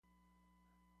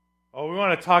Well, we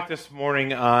want to talk this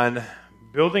morning on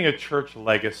building a church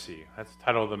legacy. That's the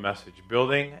title of the message,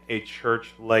 Building a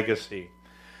Church Legacy.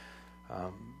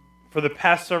 For the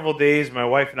past several days, my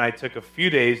wife and I took a few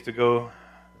days to go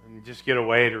and just get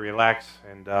away to relax,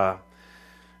 and it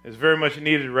was very much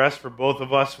needed rest for both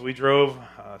of us. We drove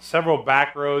several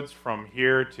back roads from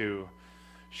here to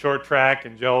Short Track,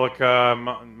 Angelica,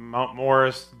 Mount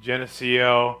Morris,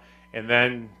 Geneseo, and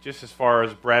then just as far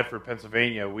as Bradford,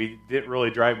 Pennsylvania. We didn't really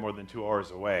drive more than 2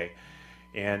 hours away.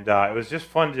 And it was just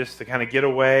fun just to kind of get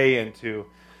away and to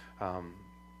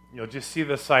just see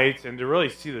the sights and to really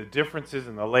see the differences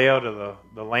in the layout of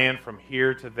the land from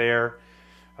here to there.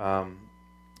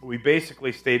 We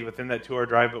basically stayed within that 2-hour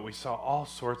drive, but we saw all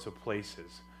sorts of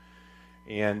places.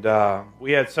 And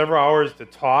we had several hours to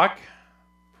talk,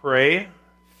 pray,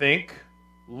 think,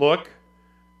 look,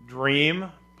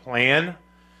 dream, plan.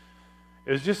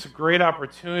 It was just a great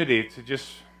opportunity to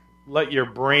just let your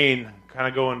brain kind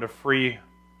of go into free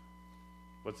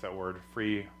fall,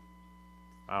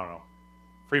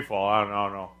 I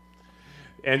don't know.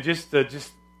 And just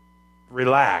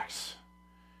relax.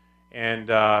 And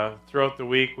throughout the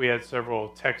week, we had several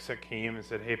texts that came and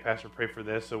said, hey, Pastor, pray for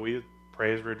this. So we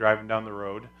prayed as we were driving down the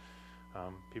road.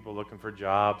 People looking for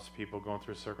jobs, people going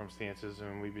through circumstances,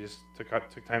 and we just took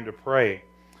time to pray.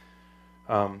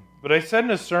 But I said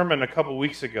in a sermon a couple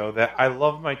weeks ago that I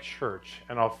love my church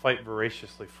and I'll fight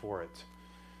voraciously for it.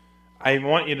 I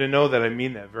want you to know that I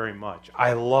mean that very much.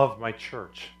 I love my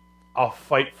church. I'll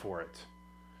fight for it.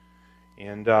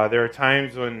 And there are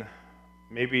times when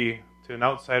maybe to an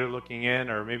outsider looking in,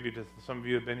 or maybe to some of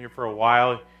you who have been here for a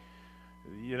while,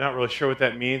 you're not really sure what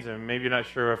that means, and maybe you're not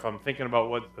sure if I'm thinking about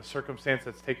what the circumstance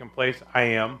that's taken place. I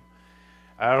am.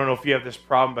 I don't know if you have this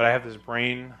problem, but I have this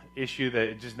brain issue that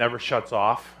it just never shuts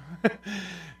off.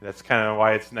 That's kind of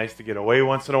why it's nice to get away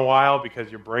once in a while,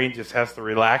 because your brain just has to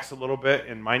relax a little bit,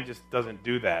 and mine just doesn't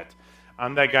do that.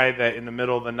 I'm that guy that in the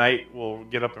middle of the night will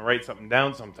get up and write something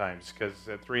down sometimes, because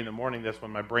at 3 in the morning, that's when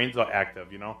my brain's active,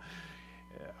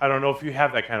 I don't know if you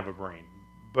have that kind of a brain,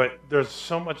 but there's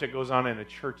so much that goes on in a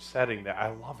church setting that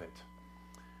I love it.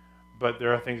 But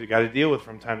there are things you got to deal with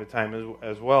from time to time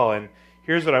as well, and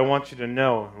here's what I want you to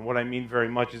know, and what I mean very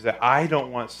much is that I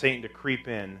don't want Satan to creep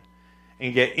in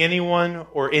and get anyone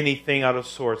or anything out of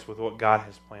sorts with what God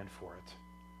has planned for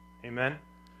it. Amen?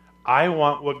 I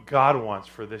want what God wants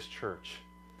for this church.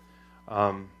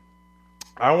 I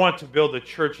want to build a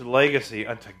church legacy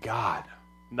unto God.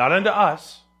 Not unto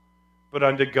us, but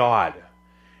unto God.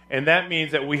 And that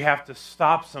means that we have to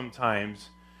stop sometimes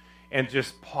and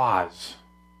just pause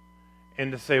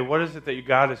and to say, what is it that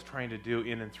God is trying to do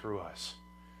in and through us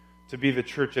to be the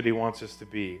church that he wants us to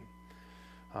be?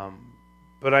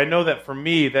 But I know that for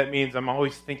me, that means I'm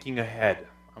always thinking ahead.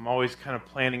 I'm always kind of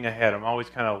planning ahead. I'm always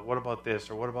kind of, what about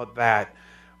this or what about that?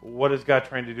 What is God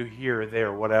trying to do here or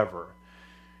there, whatever?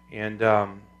 And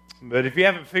but if you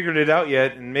haven't figured it out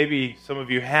yet, and maybe some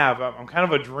of you have, I'm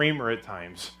kind of a dreamer at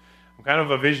times. I'm kind of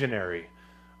a visionary.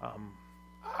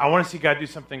 I want to see God do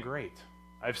something great.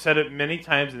 I've said it many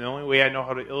times, and the only way I know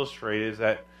how to illustrate is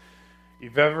that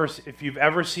if you've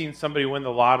ever seen somebody win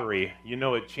the lottery, you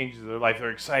know it changes their life.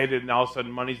 They're excited, and all of a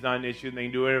sudden money's not an issue, and they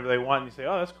can do whatever they want, and you say,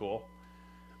 oh, that's cool.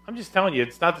 I'm just telling you,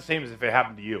 it's not the same as if it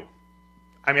happened to you.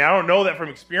 I mean, I don't know that from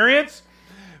experience,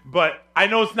 but I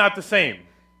know it's not the same.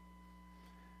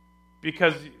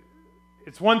 Because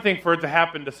it's one thing for it to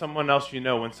happen to someone else you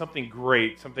know, when something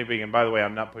great, something big, and by the way,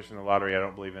 I'm not pushing the lottery, I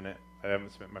don't believe in it. I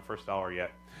haven't spent my first dollar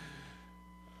yet.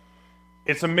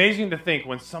 It's amazing to think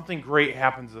when something great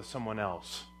happens to someone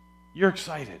else, you're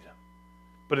excited.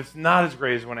 But it's not as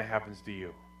great as when it happens to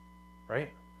you, right?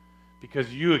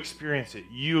 Because you experience it.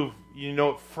 You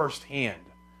know it firsthand.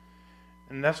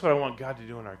 And that's what I want God to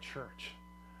do in our church.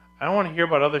 I don't want to hear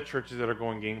about other churches that are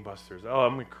going gangbusters. Oh,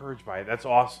 I'm encouraged by it. That's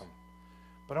awesome.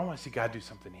 But I want to see God do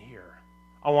something here.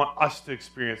 I want us to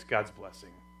experience God's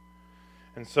blessing.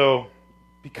 And so,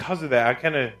 because of that, I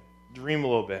kind of dream a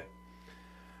little bit.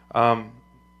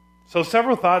 So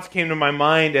several thoughts came to my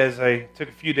mind as I took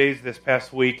a few days this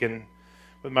past week and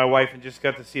with my wife and just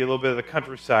got to see a little bit of the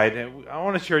countryside. And I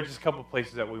want to share just a couple of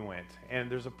places that we went. And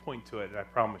there's a point to it, I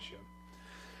promise you.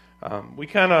 We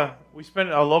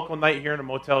spent a local night here in a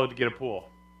motel to get a pool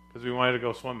because we wanted to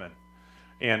go swimming.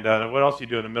 And what else do you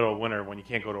do in the middle of winter when you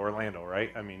can't go to Orlando,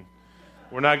 right? I mean,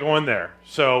 we're not going there.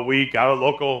 So we got a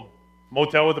local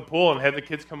motel with a pool and had the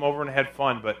kids come over and had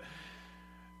fun. But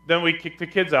then we kicked the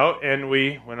kids out and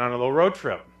we went on a little road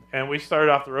trip. And we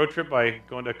started off the road trip by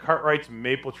going to Cartwright's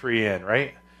Maple Tree Inn,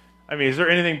 right? I mean, is there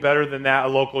anything better than that, a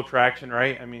local attraction,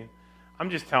 right? I mean,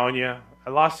 I'm just telling you, I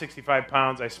lost 65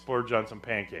 pounds. I splurged on some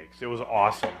pancakes. It was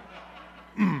awesome.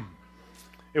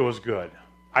 It was good.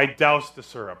 I doused the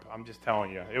syrup. I'm just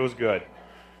telling you. It was good.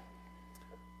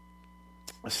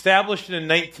 Established in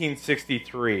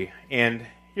 1963, and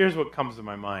here's what comes to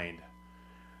my mind.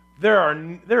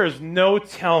 There is no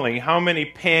telling how many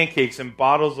pancakes and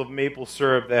bottles of maple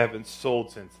syrup that have been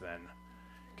sold since then.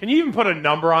 Can you even put a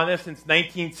number on this? Since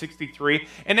 1963?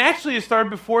 And actually it started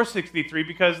before 63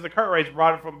 because the Cartwrights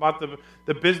bought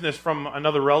the business from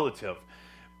another relative.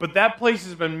 But that place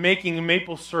has been making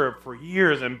maple syrup for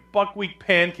years and buckwheat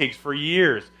pancakes for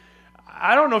years.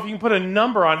 I don't know if you can put a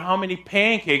number on how many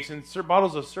pancakes and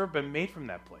bottles of syrup have been made from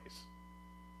that place.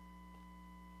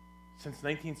 Since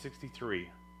 1963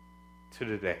 to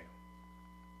today.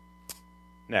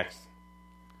 Next.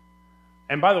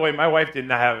 And by the way, my wife did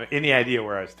not have any idea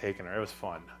where I was taking her. It was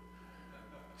fun.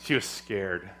 She was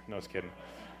scared. No, I was kidding.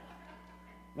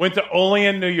 Went to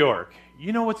Olean, New York.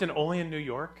 You know what's in Olean, New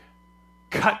York?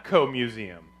 Cutco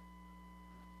Museum.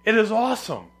 It is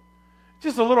awesome.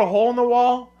 Just a little hole in the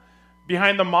wall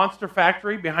behind the Monster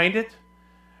Factory, behind it.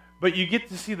 But you get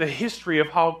to see the history of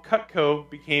how Cutco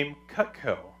became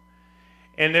Cutco.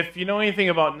 And if you know anything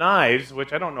about knives,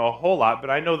 which I don't know a whole lot, but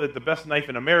I know that the best knife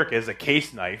in America is a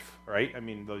case knife, right? I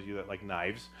mean, those of you that like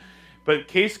knives. But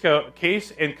Case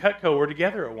and Cutco were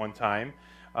together at one time.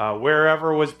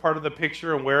 Wherever was part of the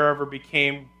picture and wherever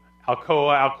became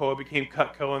Alcoa became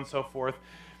Cutco and so forth.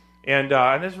 And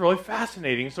it's really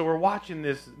fascinating. So we're watching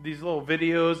these little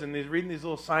videos and reading these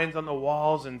little signs on the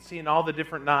walls and seeing all the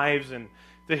different knives and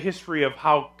the history of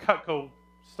how Cutco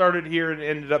started here and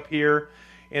ended up here.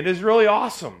 And it's really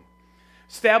awesome.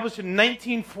 Established in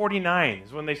 1949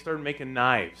 is when they started making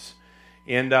knives.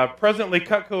 And presently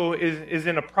Cutco is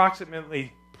in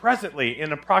approximately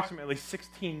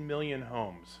 16 million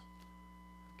homes.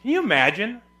 Can you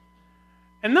imagine?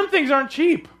 And them things aren't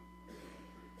cheap.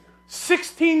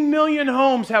 16 million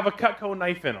homes have a Cutco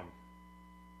knife in them,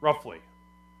 roughly.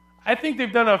 I think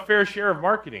they've done a fair share of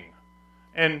marketing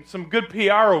and some good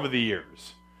PR over the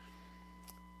years.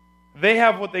 They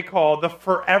have what they call the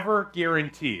Forever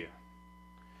Guarantee.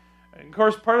 And of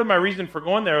course, part of my reason for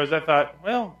going there was I thought,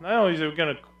 well, not only is it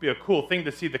going to be a cool thing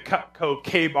to see the Cutco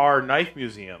K-Bar Knife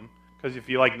Museum, because if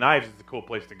you like knives, it's a cool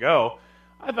place to go.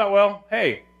 I thought, well,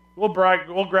 hey, we'll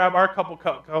grab our couple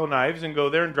Cutco knives and go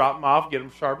there and drop them off, get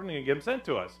them sharpened, and get them sent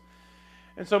to us.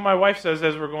 And so my wife says,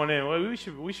 as we're going in, well, we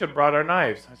should have brought our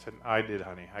knives. I said, I did,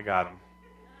 honey. I got them.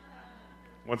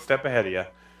 One step ahead of you.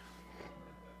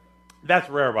 That's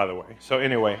rare, by the way. So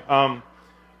anyway,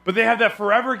 but they have that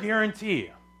Forever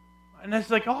Guarantee. And that's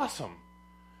like awesome.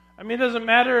 I mean, it doesn't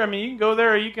matter. I mean, you can go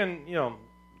there, you can,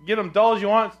 get them dull as you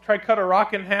want, try cut a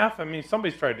rock in half. I mean,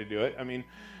 somebody's tried to do it. I mean,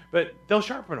 but they'll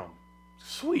sharpen them.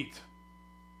 Sweet.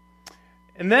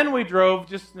 And then we drove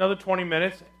just another 20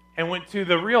 minutes and went to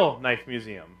the real knife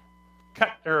museum,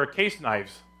 case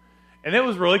knives. And it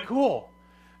was really cool.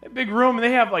 A big room, and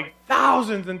they have like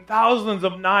thousands and thousands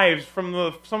of knives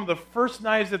from some of the first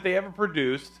knives that they ever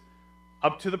produced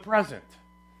up to the present.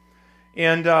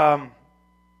 And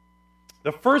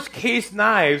the first Case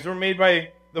knives were made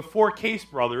by the four Case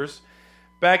brothers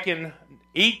back in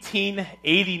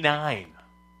 1889.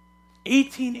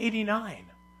 1889.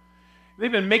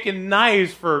 They've been making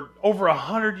knives for over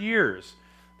 100 years.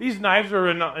 These knives are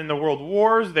in the world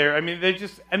wars. They're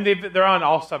on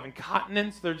all 7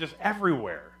 continents. They're just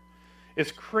everywhere.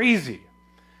 It's crazy.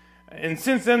 And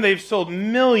since then, they've sold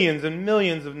millions and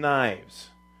millions of knives.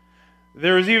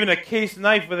 There was even a Case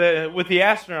knife with the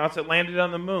astronauts that landed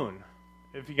on the moon,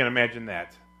 if you can imagine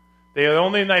that. They are the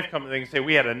only knife company that can say,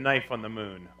 we had a knife on the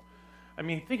moon. I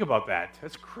mean, think about that.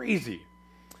 That's crazy.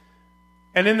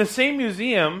 And in the same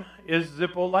museum is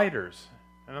Zippo lighters.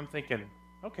 And I'm thinking,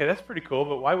 okay, that's pretty cool,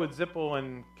 but why would Zippo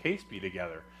and Case be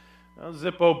together? Well,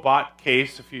 Zippo bought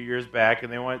Case a few years back,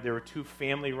 and there were 2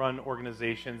 family-run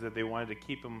organizations that they wanted to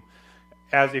keep them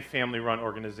as a family-run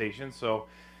organization, so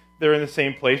they're in the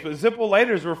same place. But Zippo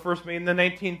lighters were first made in the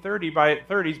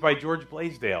 1930s by George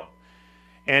Blaisdell.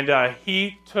 And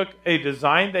he took a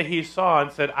design that he saw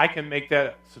and said, I can make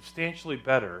that substantially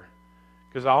better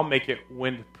because I'll make it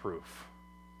windproof.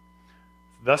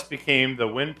 Thus became the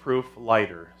windproof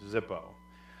lighter, Zippo.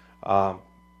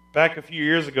 Back a few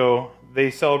years ago,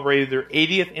 they celebrated their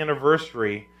 80th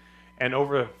anniversary, and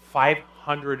over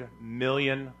 500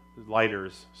 million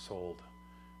lighters sold.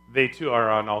 They, too, are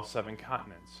on all 7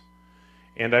 continents.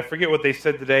 And I forget what they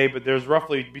said today, but there's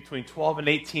roughly between 12 and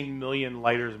 18 million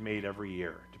lighters made every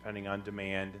year, depending on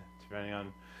demand, depending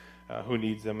on who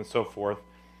needs them, and so forth.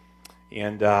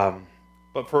 And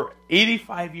but for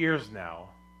 85 years now,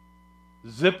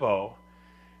 Zippo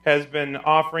has been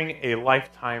offering a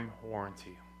lifetime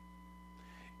warranty.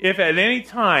 If at any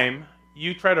time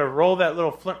You try to roll that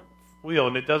little flint wheel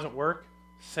and it doesn't work,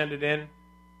 send it in,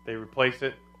 they replace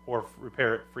it or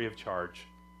repair it free of charge.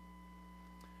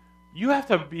 You have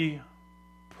to be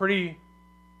pretty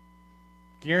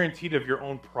guaranteed of your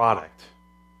own product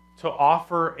to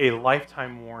offer a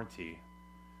lifetime warranty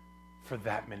for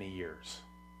that many years.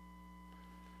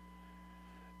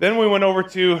 Then we went over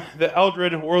to the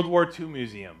Eldred World War II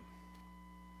Museum.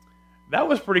 That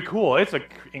was pretty cool. It's an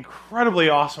incredibly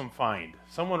awesome find.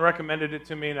 Someone recommended it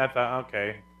to me, and I thought,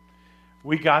 okay.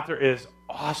 We got there. It is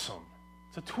awesome.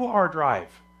 It's a 2-hour drive.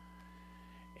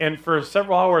 And for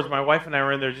several hours, my wife and I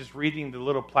were in there just reading the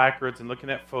little placards and looking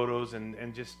at photos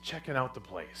and just checking out the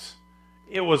place.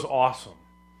 It was awesome.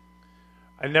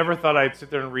 I never thought I'd sit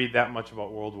there and read that much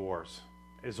about world wars.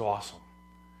 It's awesome.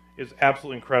 It's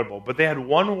absolutely incredible. But they had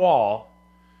one wall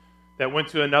that went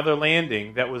to another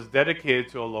landing that was dedicated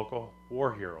to a local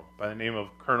war hero by the name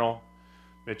of Colonel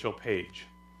Mitchell Page.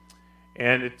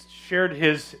 And it shared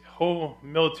his whole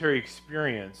military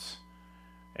experience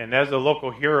and as a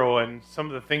local hero and some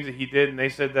of the things that he did. And they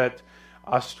said that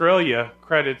Australia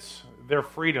credits their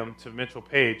freedom to Mitchell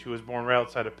Page, who was born right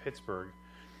outside of Pittsburgh.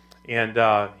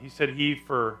 And he said he,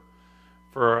 for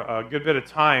a good bit of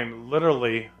time,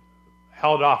 literally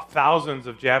held off thousands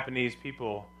of Japanese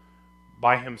people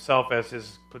by himself as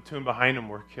his platoon behind him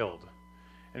were killed.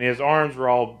 And his arms were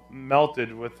all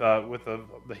melted with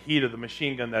the heat of the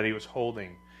machine gun that he was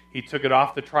holding. He took it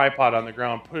off the tripod on the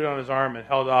ground, put it on his arm, and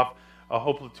held off a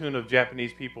whole platoon of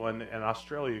Japanese people. And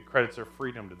Australia credits their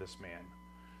freedom to this man.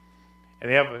 And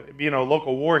they have, being a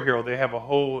local war hero, they have a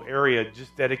whole area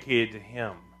just dedicated to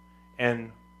him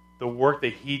and the work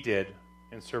that he did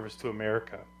in service to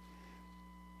America.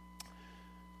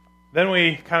 Then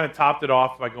we kind of topped it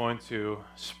off by going to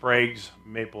Sprague's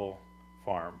Maple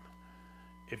Farm.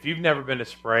 If you've never been to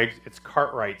Sprague's, it's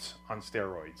Cartwright's on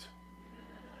steroids.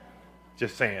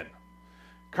 Just saying.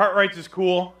 Cartwright's is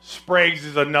cool. Sprague's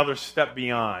is another step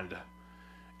beyond.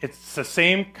 It's the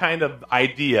same kind of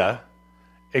idea,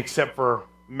 except for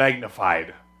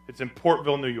magnified. It's in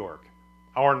Portville, New York,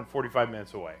 hour and 45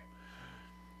 minutes away.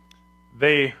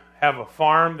 They have a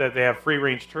farm that they have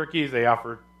free-range turkeys. They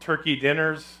offer turkey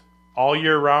dinners all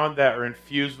year round that are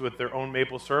infused with their own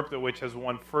maple syrup, which has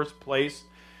won first place.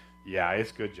 Yeah,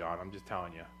 it's good, John. I'm just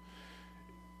telling you.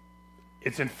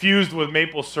 It's infused with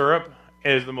maple syrup.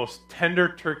 It is the most tender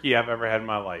turkey I've ever had in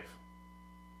my life.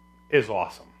 It is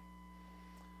awesome.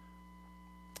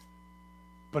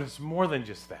 But it's more than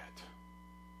just that.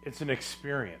 It's an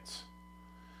experience.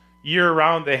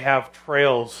 Year-round, they have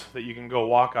trails that you can go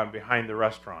walk on behind the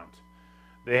restaurant.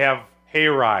 They have hay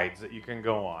rides that you can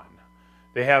go on.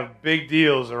 They have big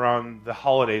deals around the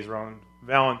holidays, around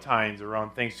Valentine's,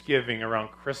 around Thanksgiving, around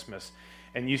Christmas.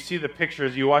 And you see the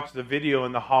pictures, you watch the video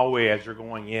in the hallway as you're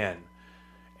going in.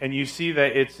 And you see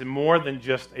that it's more than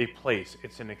just a place.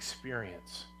 It's an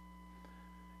experience.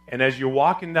 And as you're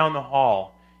walking down the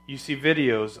hall, you see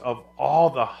videos of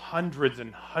all the hundreds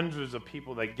and hundreds of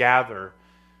people that gather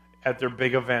at their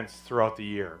big events throughout the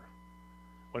year.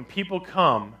 When people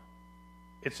come,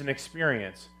 it's an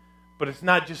experience. But it's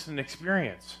not just an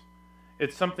experience.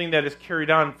 It's something that is carried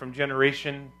on from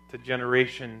generation to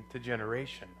generation to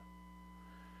generation.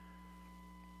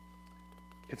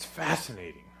 It's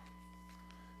fascinating.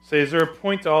 So is there a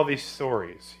point to all these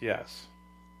stories? Yes.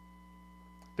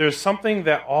 There's something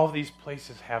that all these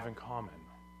places have in common.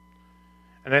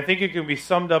 And I think it can be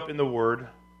summed up in the word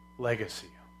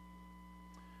legacy.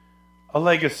 A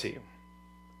legacy.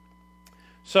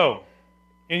 So,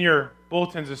 in your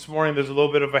bulletins this morning, there's a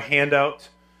little bit of a handout.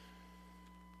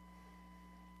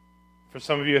 For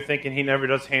some of you are thinking he never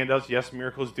does handouts. Yes,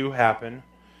 miracles do happen.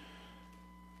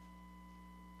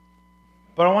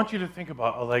 But I want you to think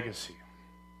about a legacy.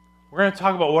 We're going to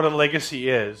talk about what a legacy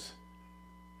is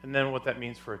and then what that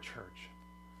means for a church.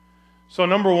 So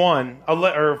number one,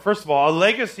 first of all, a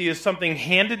legacy is something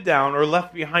handed down or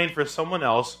left behind for someone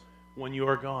else when you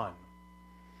are gone.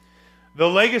 The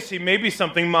legacy may be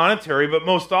something monetary, but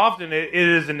most often it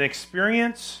is an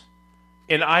experience,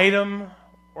 an item,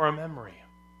 or a memory.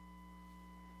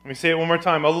 Let me say it one more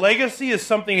time. A legacy is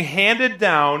something handed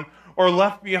down or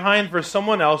left behind for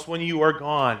someone else when you are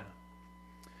gone.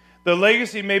 The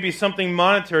legacy may be something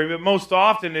monetary, but most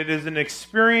often it is an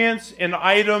experience, an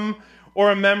item,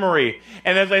 or a memory.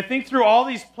 And as I think through all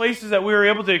these places that we were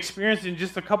able to experience in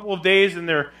just a couple of days, and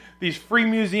these free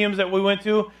museums that we went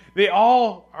to, they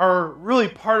all are really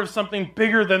part of something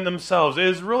bigger than themselves. It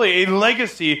is really a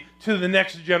legacy to the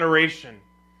next generation.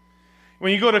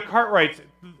 When you go to Cartwright's,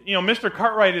 Mr.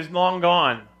 Cartwright is long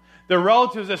gone. The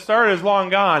relatives that started is long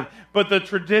gone, but the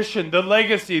tradition, the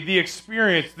legacy, the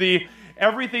experience,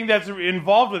 everything that's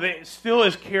involved with it still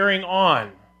is carrying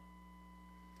on.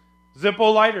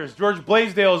 Zippo lighters. George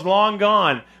Blaisdell is long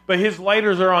gone, but his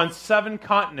lighters are on 7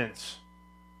 continents.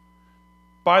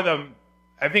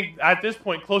 I think at this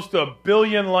point, close to 1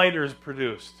 billion lighters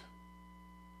produced.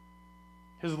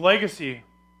 His legacy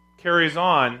carries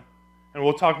on, and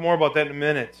we'll talk more about that in a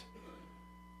minute.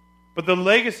 But the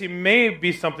legacy may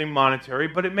be something monetary,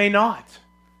 but it may not.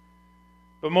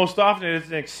 But most often it is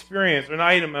an experience, an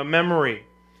item, a memory.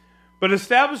 But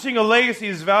establishing a legacy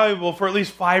is valuable for at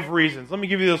least 5 reasons. Let me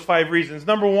give you those 5 reasons.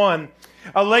 Number 1,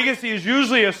 a legacy is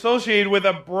usually associated with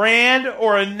a brand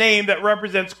or a name that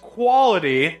represents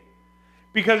quality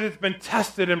because it's been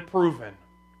tested and proven.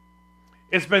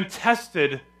 It's been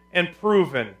tested and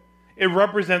proven. It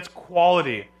represents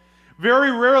quality.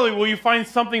 Very rarely will you find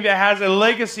something that has a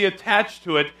legacy attached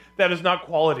to it that is not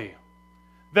quality,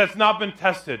 that's not been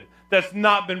tested, that's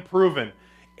not been proven.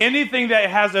 Anything that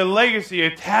has a legacy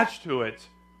attached to it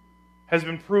has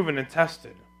been proven and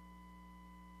tested.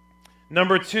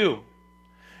 Number 2,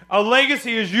 a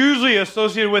legacy is usually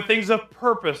associated with things of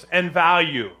purpose and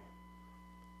value.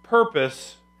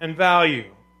 Purpose and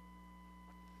value.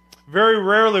 Very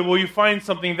rarely will you find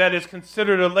something that is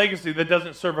considered a legacy that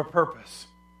doesn't serve a purpose,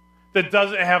 that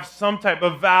doesn't have some type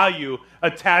of value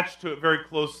attached to it very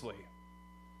closely.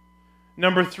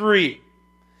 Number 3,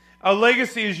 a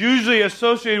legacy is usually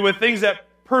associated with things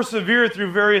that persevere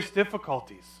through various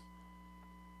difficulties.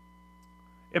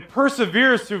 It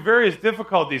perseveres through various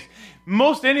difficulties.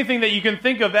 Most anything that you can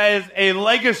think of as a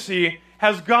legacy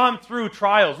has gone through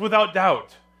trials, without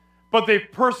doubt. But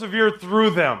they've persevered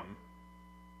through them.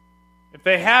 If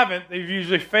they haven't, they've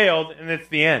usually failed, and it's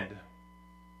the end.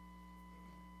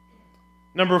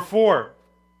 Number 4,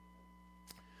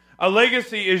 a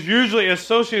legacy is usually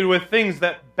associated with things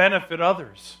that benefit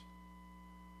others.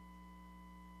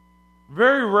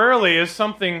 Very rarely is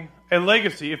something a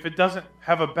legacy if it doesn't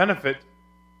have a benefit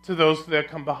to those that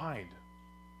come behind.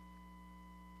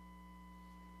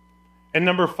 And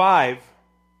number 5,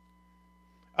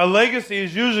 a legacy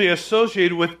is usually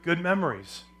associated with good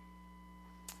memories.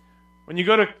 When you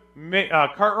go to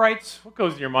Cartwright's, what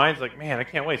goes in your mind? It's like, man, I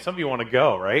can't wait. Some of you want to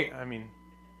go, right? I mean,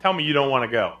 tell me you don't want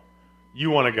to go. You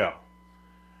want to go.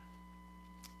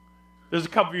 There's a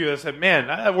couple of you that said, man,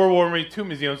 that World War II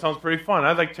museum sounds pretty fun.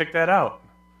 I'd like to check that out.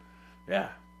 Yeah.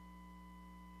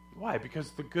 Why?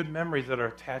 Because the good memories that are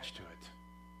attached to it.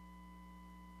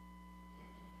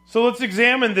 So let's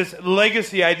examine this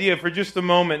legacy idea for just a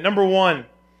moment. Number 1,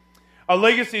 a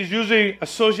legacy is usually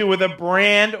associated with a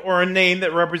brand or a name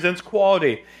that represents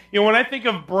quality. You know, when I think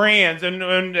of brands,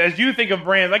 and as you think of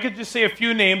brands, I could just say a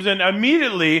few names, and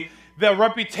immediately the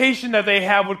reputation that they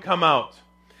have would come out.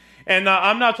 And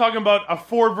I'm not talking about a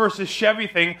Ford versus Chevy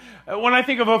thing. When I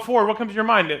think of a Ford, what comes to your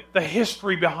mind? The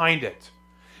history behind it.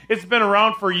 It's been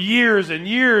around for years and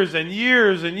years and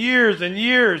years and years and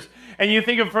years. And you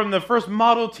think of from the first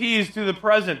Model Ts to the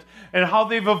present and how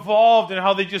they've evolved and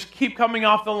how they just keep coming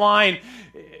off the line.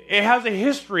 It has a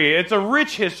history. It's a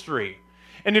rich history.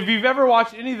 And if you've ever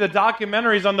watched any of the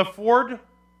documentaries on the Ford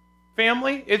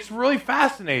family, it's really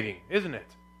fascinating, isn't it?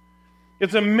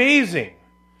 It's amazing.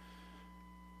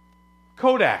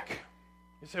 Kodak.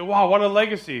 You say, wow, what a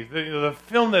legacy. The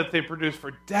film that they produced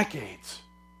for decades.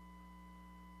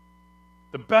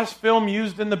 The best film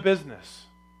used in the business.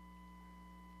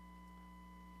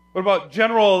 What about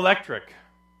General Electric?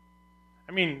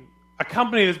 I mean, a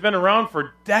company that's been around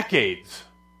for decades.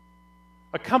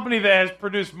 A company that has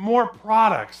produced more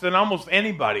products than almost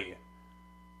anybody.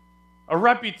 A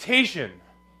reputation.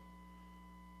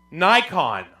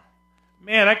 Nikon.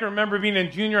 Man, I can remember being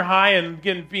in junior high and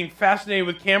being fascinated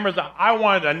with cameras. I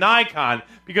wanted a Nikon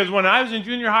because when I was in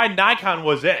junior high, Nikon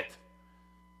was it.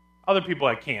 Other people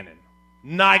had Canon.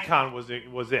 Nikon was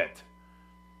it.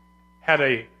 Had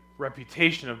a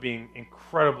reputation of being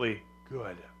incredibly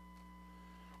good.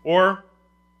 Or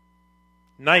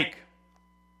Nike.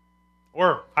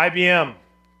 Or IBM.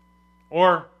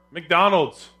 Or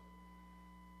McDonald's.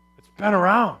 It's been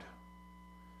around.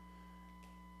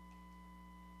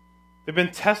 They've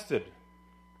been tested.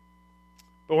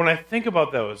 But when I think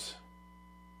about those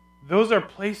are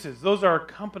places, those are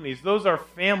companies, those are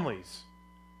families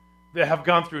that have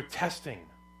gone through testing.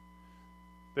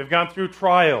 They've gone through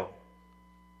trial.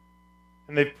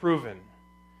 And they've proven.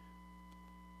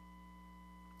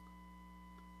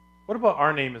 What about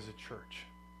our name as a church?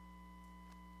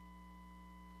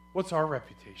 What's our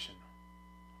reputation?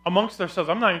 Amongst ourselves,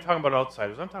 I'm not even talking about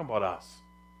outsiders, I'm talking about us.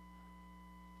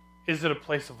 Is it a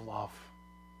place of love?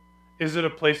 Is it a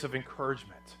place of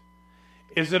encouragement?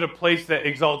 Is it a place that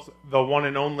exalts the one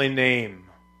and only name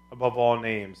above all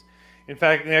names? In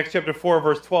fact, in Acts chapter 4,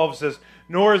 verse 12 says,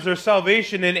 "Nor is there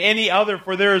salvation in any other,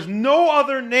 for there is no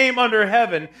other name under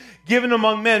heaven given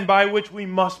among men by which we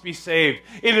must be saved."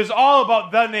 It is all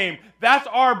about the name. That's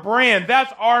our brand.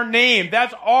 That's our name.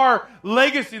 That's our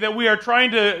legacy that we are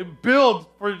trying to build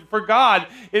for God,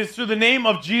 is through the name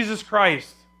of Jesus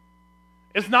Christ.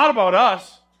 It's not about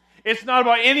us. It's not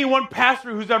about any one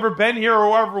pastor who's ever been here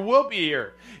or ever will be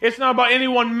here. It's not about any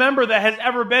one member that has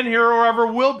ever been here or ever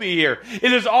will be here.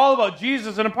 It is all about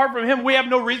Jesus, and apart from him, we have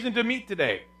no reason to meet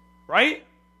today, right?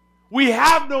 We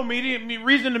have no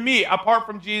reason to meet apart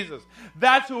from Jesus.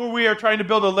 That's who we are trying to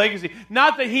build a legacy.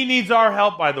 Not that he needs our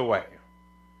help, by the way.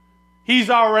 He's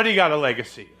already got a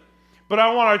legacy. But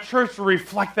I want our church to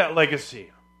reflect that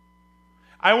legacy.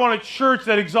 I want a church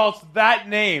that exalts that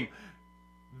name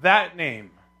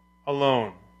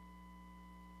alone.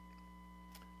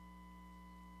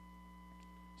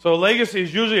 So a legacy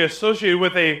is usually associated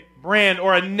with a brand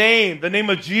or a name, the name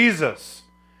of Jesus.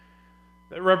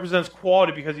 That represents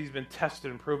quality because he's been tested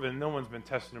and proven. No one's been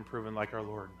tested and proven like our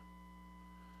Lord.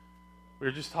 We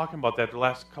were just talking about that the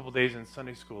last couple days in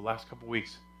Sunday school, last couple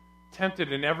weeks.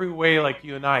 Tempted in every way like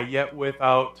you and I, yet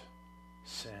without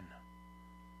sin.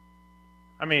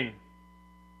 I mean,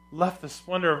 left the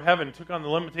splendor of heaven, took on the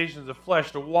limitations of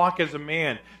flesh to walk as a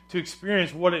man, to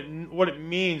experience what it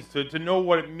means, to know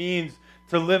what it means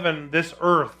to live on this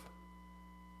earth.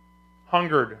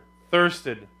 Hungered,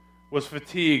 thirsted, was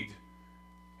fatigued,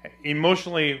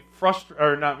 emotionally frustrated,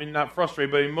 or not frustrated,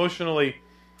 but emotionally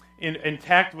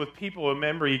intact with people.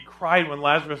 Remember, he cried when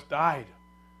Lazarus died.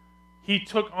 He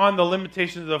took on the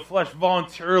limitations of the flesh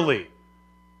voluntarily,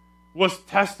 was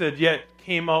tested, yet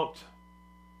came out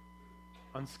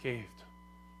unscathed.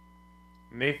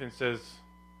 Nathan says,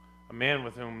 a man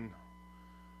with whom,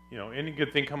 any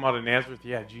good thing come out of Nazareth?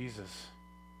 Yeah, Jesus.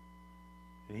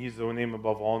 And he's the name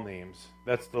above all names.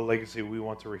 That's the legacy we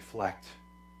want to reflect.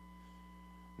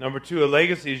 Number two, a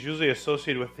legacy is usually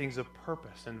associated with things of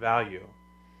purpose and value.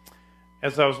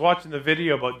 As I was watching the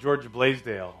video about George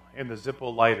Blaisdell and the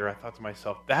Zippo lighter, I thought to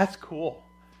myself, that's cool.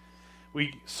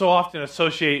 We so often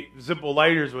associate Zippo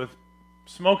lighters with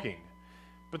smoking.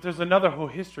 But there's another whole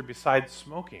history besides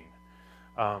smoking.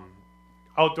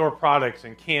 Outdoor products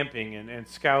and camping and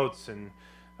scouts and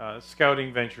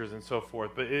scouting ventures and so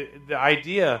forth. But the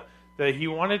idea that he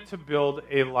wanted to build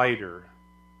a lighter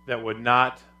that would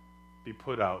not be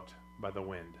put out by the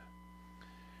wind.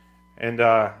 And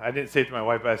I didn't say it to my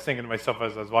wife, but I was thinking to myself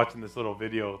as I was watching this little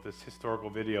video, this historical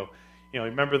video.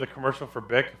 Remember the commercial for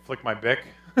Bic? Flick my Bic?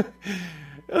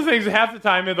 Those things, half the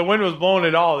time, if the wind was blowing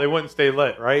at all, they wouldn't stay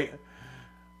lit, right?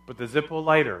 But the Zippo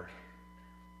lighter,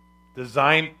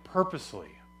 designed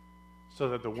purposely so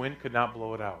that the wind could not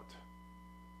blow it out.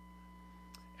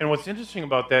 And what's interesting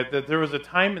about that there was a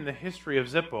time in the history of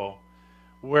Zippo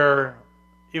where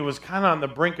it was kind of on the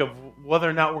brink of whether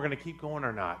or not we're going to keep going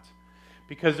or not.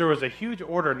 Because there was a huge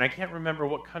order, and I can't remember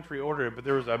what country ordered it, but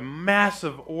there was a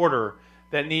massive order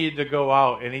that needed to go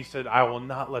out, and he said, I will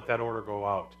not let that order go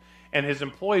out. And his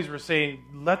employees were saying,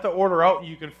 let the order out,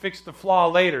 you can fix the flaw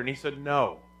later. And he said,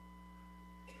 no.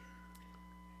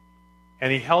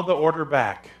 And he held the order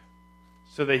back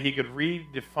so that he could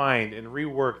redefine and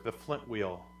rework the flint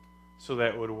wheel so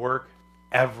that it would work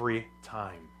every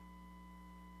time.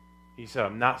 He said,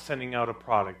 I'm not sending out a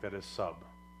product that is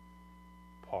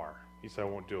subpar. He said, I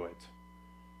won't do it.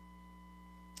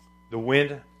 The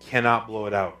wind cannot blow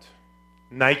it out.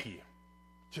 Nike,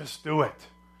 just do it.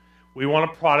 We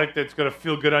want a product that's going to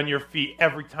feel good on your feet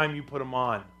every time you put them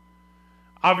on.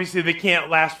 Obviously, they can't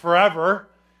last forever,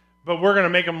 but we're going to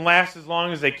make them last as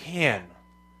long as they can.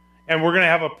 And we're going to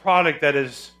have a product that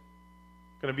is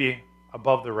going to be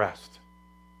above the rest.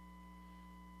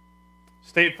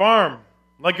 State Farm,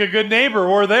 like a good neighbor,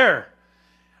 we're there.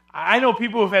 I know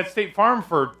people who've had State Farm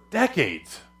for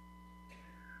decades.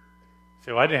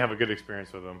 Say, well, I didn't have a good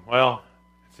experience with them. Well,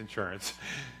 it's insurance.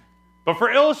 But for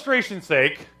illustration's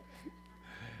sake,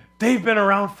 they've been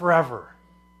around forever.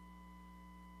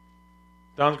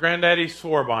 Don's granddaddy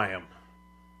swore by him.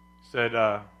 Said,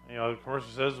 the commercial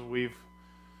says we've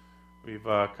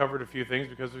covered a few things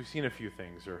because we've seen a few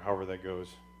things, or however that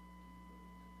goes.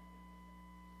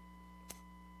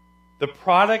 The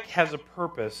product has a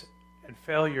purpose, and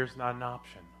failure is not an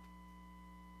option.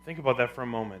 Think about that for a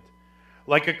moment.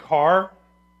 Like a car,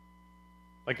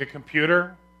 like a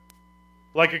computer,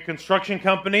 like a construction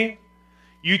company,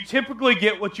 you typically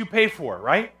get what you pay for,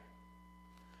 right?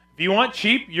 If you want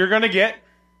cheap, you're going to get.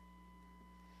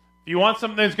 If you want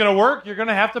something that's going to work, you're going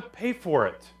to have to pay for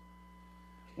it.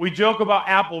 We joke about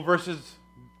Apple versus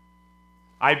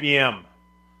IBM.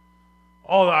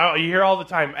 Oh, you hear all the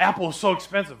time, Apple is so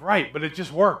expensive. Right, but it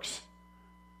just works.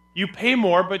 You pay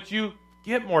more, but you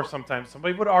get more sometimes.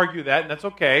 Somebody would argue that, and that's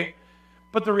okay.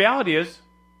 But the reality is,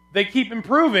 they keep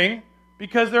improving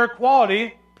because they're a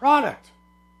quality product.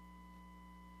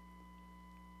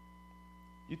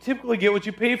 You typically get what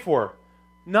you pay for.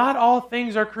 Not all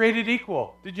things are created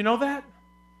equal. Did you know that?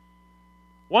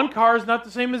 One car is not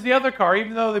the same as the other car,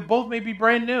 even though they both may be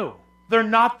brand new. They're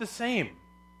not the same.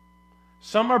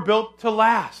 Some are built to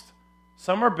last.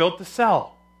 Some are built to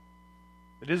sell.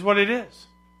 It is what it is.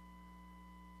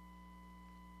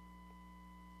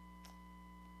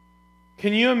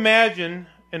 Can you imagine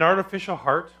an artificial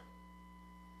heart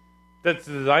that's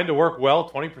designed to work well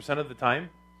 20% of the time?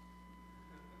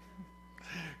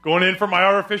 Going in for my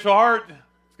artificial heart.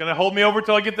 It's going to hold me over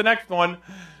till I get the next one.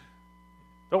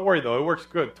 Don't worry, though. It works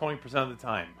good 20% of the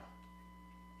time.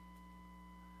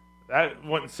 That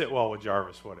wouldn't sit well with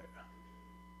Jarvis, would it?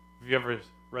 Have you ever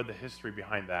read the history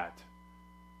behind that?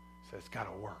 It says it's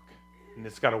got to work. And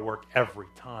it's got to work every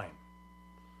time.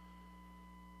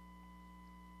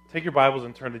 Take your Bibles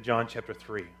and turn to John chapter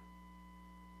 3.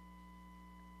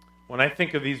 When I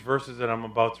think of these verses that I'm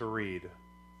about to read,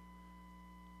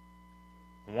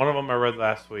 one of them I read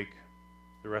last week,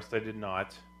 the rest I did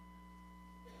not.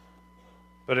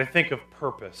 But I think of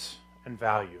purpose and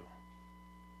value.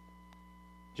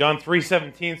 John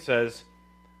 3:17 says,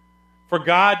 "For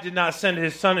God did not send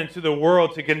his Son into the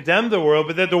world to condemn the world,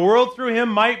 but that the world through him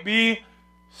might be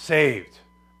saved."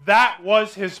 That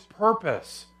was his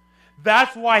purpose.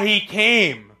 That's why he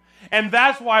came. And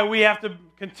that's why we have to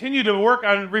continue to work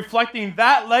on reflecting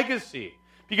that legacy.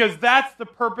 Because that's the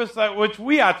purpose that which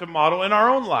we ought to model in our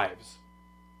own lives.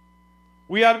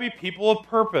 We ought to be people of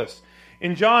purpose.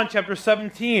 In John chapter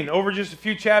 17, over just a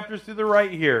few chapters to the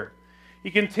right here,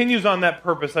 he continues on that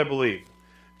purpose, I believe.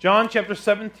 John chapter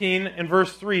 17 and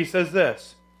verse 3 says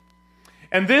this,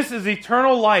 "And this is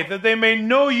eternal life, that they may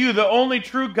know you, the only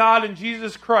true God, and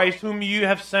Jesus Christ, whom you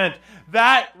have sent."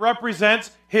 That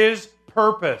represents his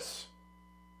purpose.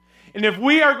 And if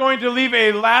we are going to leave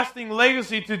a lasting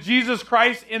legacy to Jesus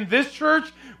Christ in this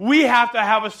church, we have to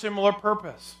have a similar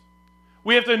purpose.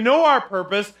 We have to know our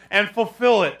purpose and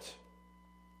fulfill it.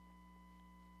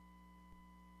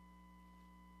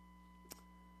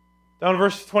 Down to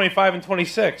verses 25 and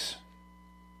 26.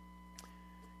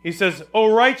 He says,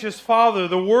 "O righteous Father,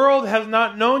 the world has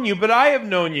not known you, but I have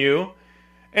known you,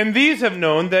 and these have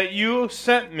known that you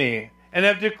sent me, and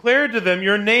have declared to them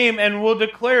your name, and will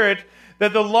declare it,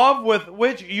 that the love with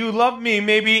which you love me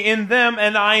may be in them,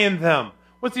 and I in them."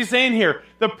 What's he saying here?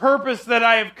 The purpose that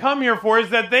I have come here for is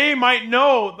that they might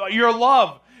know your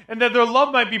love, and that their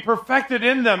love might be perfected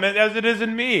in them as it is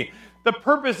in me. The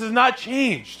purpose has not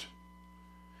changed.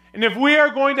 And if we are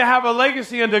going to have a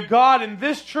legacy unto God in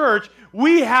this church,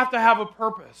 we have to have a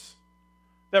purpose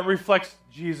that reflects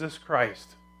Jesus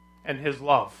Christ and his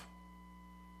love.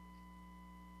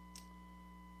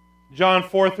 John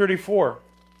 4:34.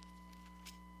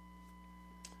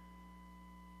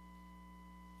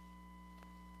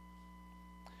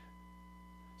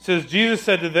 Says, Jesus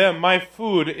said to them, "My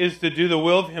food is to do the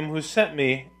will of him who sent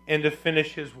me and to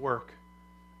finish his work."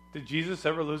 Did Jesus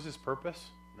ever lose his purpose?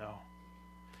 No.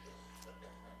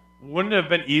 Wouldn't it have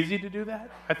been easy to do that?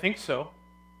 I think so.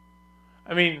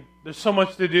 I mean, there's so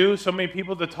much to do, so many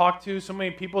people to talk to, so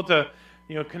many people to,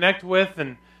 connect with,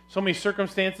 and so many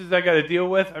circumstances I got to deal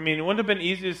with. I mean, it wouldn't have been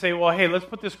easy to say, well, hey, let's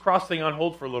put this cross thing on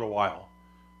hold for a little while.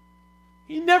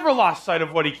 He never lost sight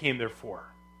of what he came there for.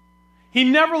 He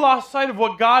never lost sight of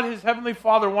what God, his heavenly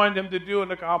Father, wanted him to do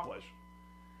and accomplish.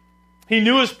 He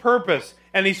knew his purpose,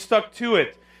 and he stuck to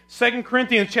it. 2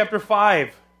 Corinthians chapter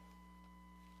 5.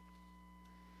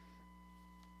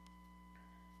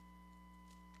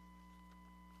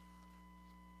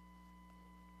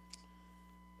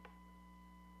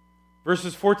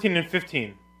 Verses 14 and 15.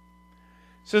 It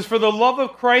says, "For the love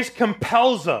of Christ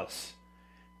compels us,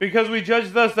 because we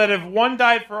judge thus that if one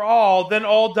died for all, then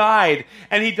all died.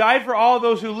 And he died for all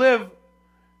those who live,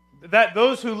 that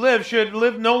those who live should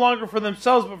live no longer for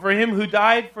themselves, but for him who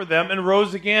died for them and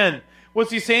rose again." What's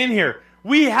he saying here?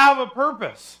 We have a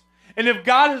purpose. And if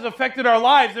God has affected our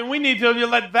lives, then we need to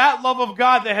let that love of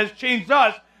God that has changed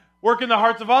us work in the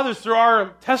hearts of others through our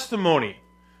testimony,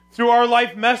 through our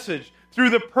life message, through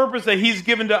the purpose that he's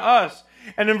given to us.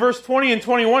 And in verse 20 and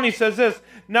 21, he says this,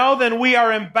 "Now then, we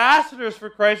are ambassadors for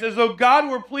Christ, as though God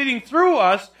were pleading through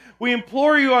us. We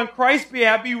implore you on Christ's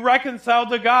behalf, be reconciled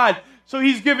to God." So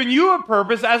he's given you a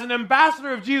purpose as an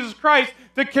ambassador of Jesus Christ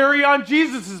to carry on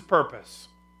Jesus' purpose.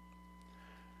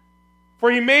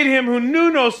 "For he made him who knew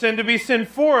no sin to be sin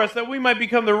for us, that we might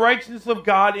become the righteousness of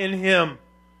God in him."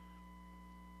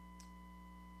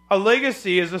 A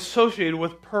legacy is associated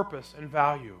with purpose and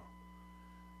value.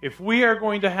 If we are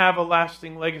going to have a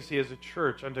lasting legacy as a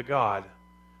church unto God,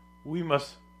 we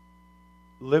must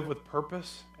live with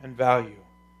purpose and value.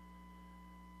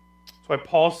 That's why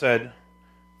Paul said,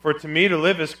 "For to me to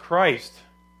live is Christ,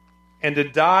 and to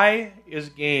die is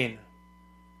gain."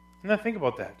 Now think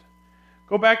about that.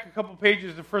 Go back a couple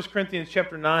pages to 1 Corinthians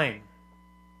chapter 9.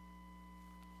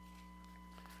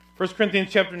 1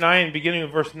 Corinthians chapter 9, beginning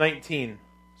with verse 19.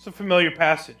 It's a familiar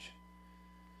passage.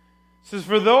 It says,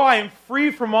 "For though I am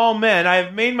free from all men, I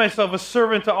have made myself a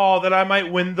servant to all, that I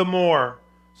might win the more."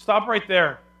 Stop right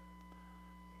there.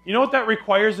 You know what that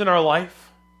requires in our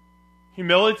life?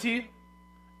 Humility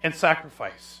and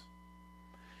sacrifice.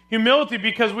 Humility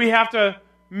because we have to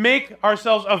make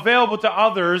ourselves available to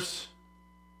others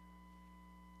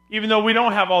even though we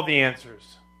don't have all the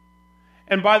answers.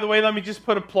 And by the way, let me just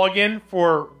put a plug in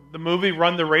for the movie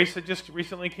Run the Race that just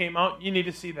recently came out. You need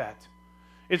to see that.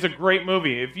 It's a great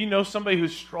movie. If you know somebody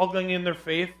who's struggling in their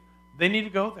faith, they need to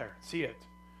go there and see it.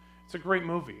 It's a great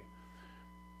movie.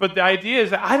 But the idea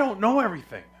is that I don't know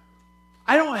everything.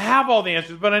 I don't have all the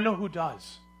answers, but I know who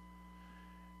does.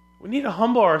 We need to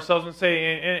humble ourselves and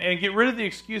say, and get rid of the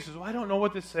excuses. Well, I don't know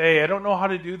what to say. I don't know how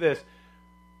to do this.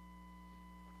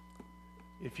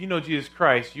 If you know Jesus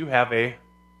Christ, you have a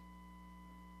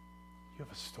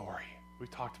story. We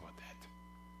talked about that.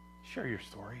 Share your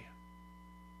story.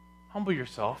 Humble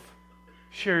yourself.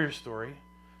 Share your story.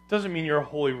 Doesn't mean you're a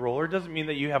holy roller. Doesn't mean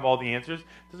that you have all the answers.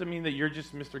 Doesn't mean that you're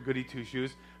just Mr. Goody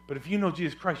Two-Shoes. But if you know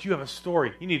Jesus Christ, you have a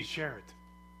story. You need to share it.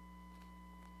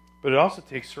 But it also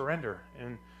takes surrender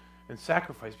and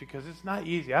sacrifice, because it's not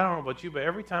easy. I don't know about you, but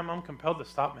every time I'm compelled to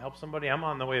stop and help somebody, I'm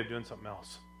on the way of doing something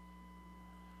else.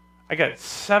 I got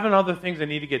 7 other things I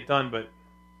need to get done, but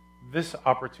this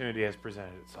opportunity has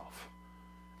presented itself.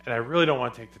 And I really don't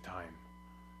want to take the time.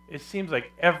 It seems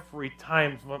like every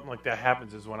time something like that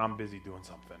happens is when I'm busy doing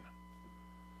something.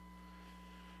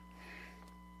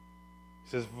 He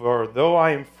says, "For though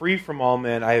I am free from all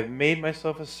men, I have made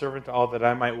myself a servant to all, that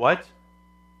I might" what?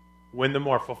 Win the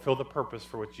more, fulfill the purpose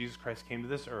for which Jesus Christ came to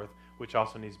this earth, which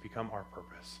also needs to become our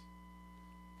purpose.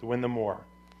 To win the more.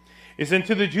 It says, "And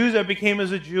to the Jews I became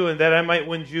as a Jew, and that I might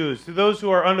win Jews. To those who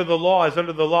are under the law, as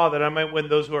under the law, that I might win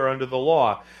those who are under the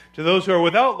law. To those who are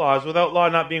without law, as without law,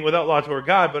 not being without law toward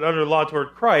God, but under law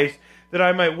toward Christ, that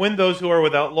I might win those who are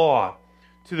without law.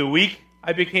 To the weak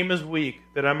I became as weak,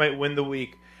 that I might win the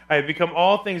weak. I have become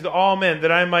all things to all men,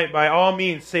 that I might by all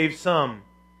means save some."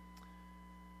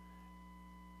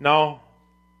 Now,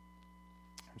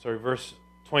 verse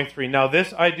 23. "Now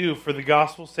this I do for the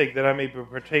gospel's sake, that I may be a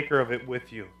partaker of it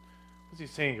with you." What's he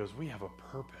saying? He goes, we have a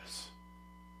purpose.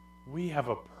 We have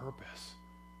a purpose.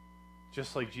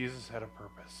 Just like Jesus had a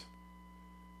purpose.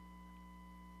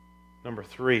 Number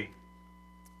 3.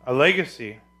 A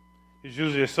legacy is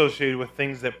usually associated with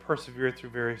things that persevere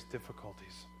through various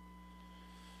difficulties.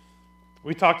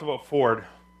 We talked about Ford,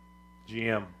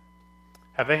 GM.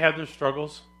 Have they had their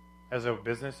struggles as a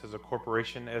business, as a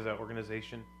corporation, as an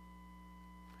organization?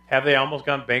 Have they almost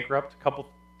gone bankrupt a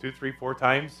couple, 2, 3, 4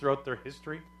 times throughout their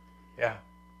history? Yeah.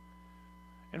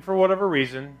 And for whatever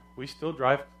reason, we still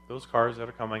drive those cars that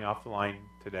are coming off the line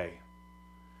today.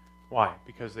 Why?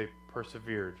 Because they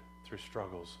persevered through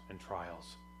struggles and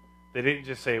trials. They didn't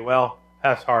just say, well,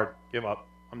 that's hard, give up,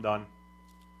 I'm done.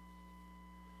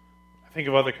 I think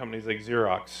of other companies like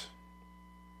Xerox.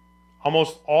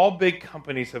 Almost all big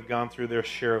companies have gone through their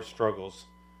share of struggles.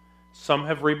 Some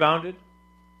have rebounded,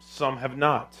 some have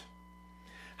not.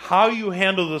 How you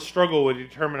handle the struggle will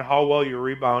determine how well you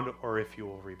rebound, or if you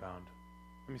will rebound.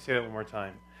 Let me say that one more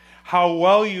time.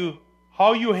 How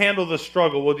you handle the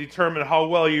struggle will determine how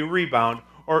well you rebound,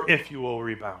 or if you will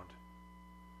rebound.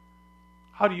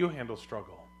 How do you handle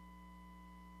struggle?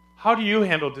 How do you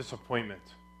handle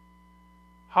disappointment?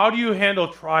 How do you handle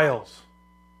trials?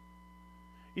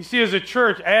 You see, as a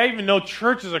church, I even know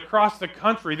churches across the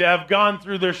country that have gone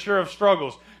through their share of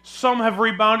struggles. Some have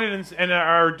rebounded and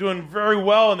are doing very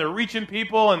well, and they're reaching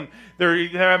people, and they're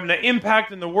having an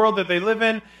impact in the world that they live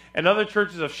in, and other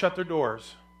churches have shut their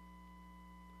doors.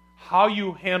 How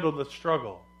you handle the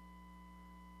struggle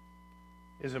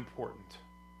is important.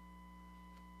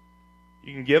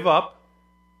 You can give up,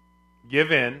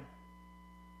 give in,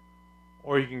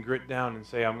 or you can grit down and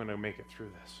say, I'm going to make it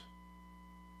through this.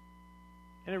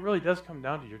 And it really does come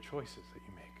down to your choices that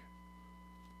you make.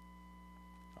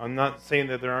 I'm not saying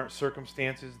that there aren't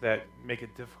circumstances that make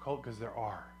it difficult, because there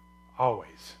are,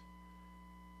 always.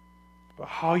 But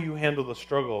how you handle the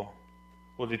struggle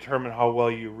will determine how well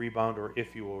you rebound, or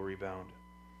if you will rebound.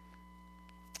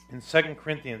 In 2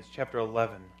 Corinthians chapter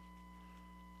 11,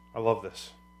 I love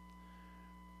this.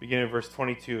 beginning of verse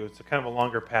 22. It's a kind of a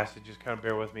longer passage. Just kind of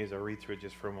bear with me as I read through it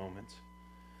just for a moment.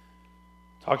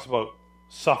 It talks about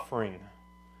suffering. It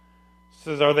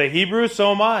says, are they Hebrews?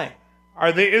 So am I.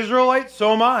 Are they Israelites?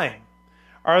 So am I.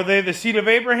 Are they the seed of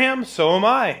Abraham? So am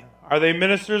I. Are they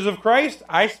ministers of Christ?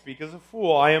 I speak as a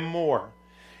fool. I am more.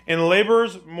 In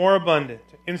laborers, more abundant.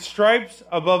 In stripes,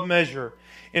 above measure.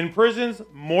 In prisons,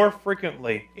 more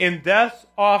frequently. In deaths,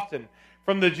 often.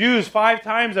 From the Jews, 5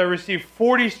 times I received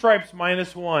 40 stripes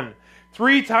minus 1.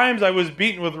 3 times I was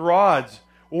beaten with rods.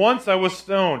 Once I was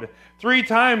stoned. 3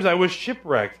 times I was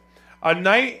shipwrecked. A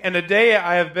night and a day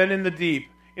I have been in the deep.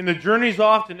 In the journeys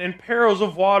often, in perils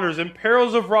of waters, in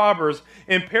perils of robbers,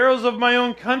 in perils of my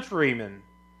own countrymen,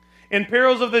 in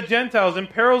perils of the Gentiles, in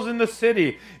perils in the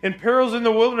city, in perils in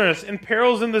the wilderness, in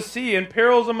perils in the sea, in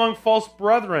perils among false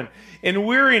brethren, in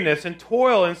weariness and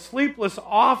toil and sleepless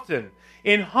often,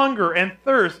 in hunger and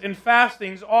thirst, in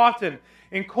fastings often,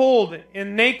 in cold,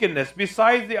 in nakedness,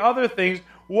 besides the other things,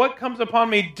 what comes upon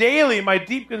me daily, my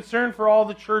deep concern for all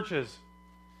the churches.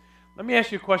 Let me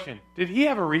ask you a question. Did he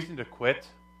have a reason to quit?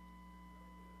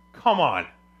 Come on.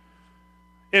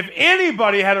 If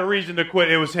anybody had a reason to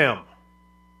quit, it was him.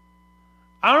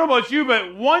 I don't know about you,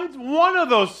 but one of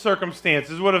those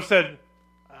circumstances would have said,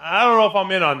 I don't know if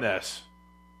I'm in on this.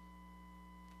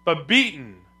 But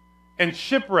beaten and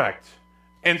shipwrecked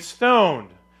and stoned,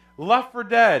 left for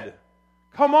dead.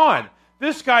 Come on.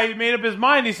 This guy made up his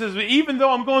mind. He says, even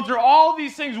though I'm going through all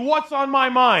these things, what's on my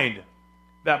mind?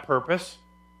 That purpose.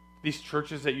 These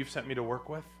churches that you've sent me to work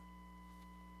with.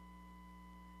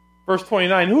 Verse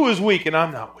 29, who is weak and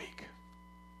I'm not weak?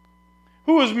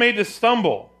 Who is made to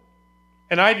stumble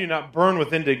and I do not burn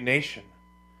with indignation?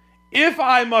 If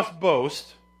I must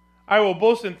boast, I will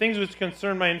boast in things which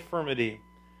concern my infirmity.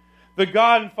 The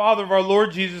God and Father of our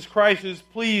Lord Jesus Christ, who is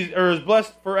pleased or is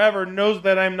blessed forever, knows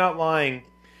that I am not lying.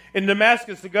 In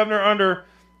Damascus, the governor under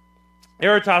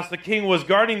Aretas the king was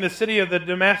guarding the city of the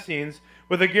Damascenes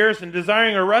with a garrison,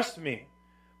 desiring to arrest me.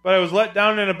 But I was let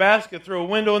down in a basket through a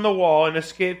window in the wall and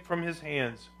escaped from his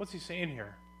hands. What's he saying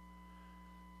here?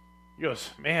 He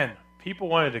goes, man, people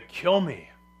wanted to kill me.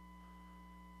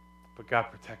 But God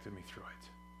protected me through it.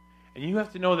 And you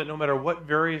have to know that no matter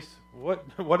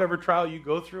whatever trial you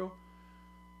go through,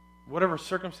 whatever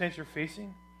circumstance you're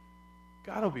facing,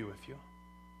 God will be with you.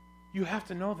 You have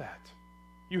to know that.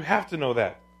 You have to know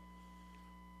that.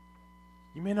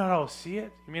 You may not always see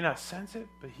it, you may not sense it,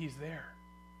 but He's there.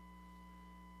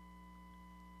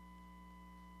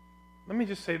 Let me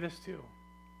just say this too.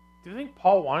 Do you think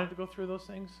Paul wanted to go through those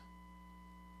things?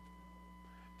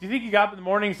 Do you think he got up in the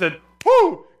morning and said,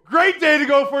 whoo, great day to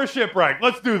go for a shipwreck.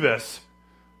 Let's do this.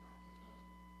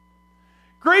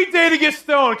 Great day to get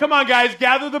stoned. Come on, guys,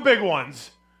 gather the big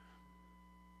ones.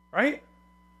 Right?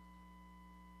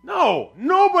 No,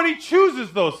 nobody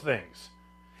chooses those things.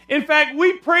 In fact,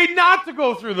 we prayed not to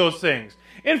go through those things.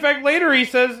 In fact, later he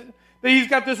says that he's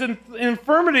got this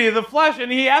infirmity of the flesh, and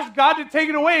he asked God to take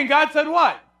it away, and God said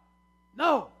what?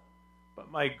 No. But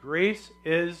my grace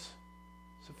is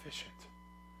sufficient.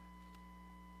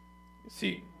 You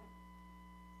see,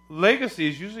 legacy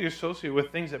is usually associated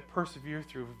with things that persevere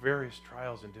through various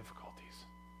trials and difficulties.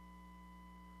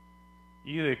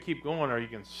 You either keep going or you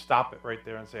can stop it right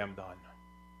there and say, I'm done.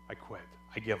 I quit.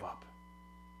 I give up.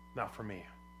 Not for me.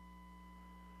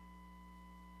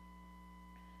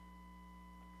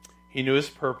 He knew his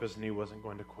purpose and he wasn't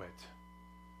going to quit.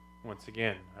 Once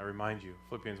again, I remind you,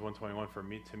 Philippians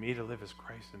 1:21, to me to live is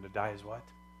Christ and to die is what?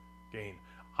 Gain.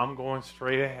 I'm going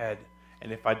straight ahead,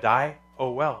 and if I die,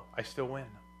 oh well, I still win.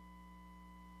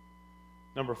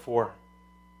 Number 4.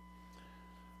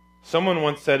 Someone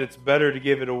once said it's better to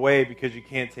give it away because you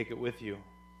can't take it with you.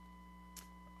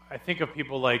 I think of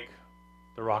people like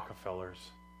the Rockefellers,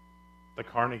 the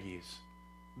Carnegies,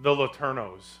 the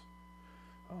Letourneaus,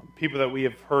 people that we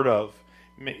have heard of,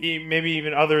 maybe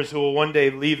even others who will one day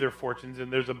leave their fortunes,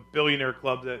 and there's a billionaire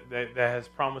club that has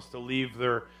promised to leave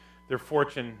their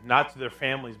fortune not to their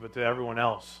families but to everyone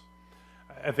else.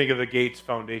 I think of the Gates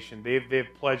Foundation. They've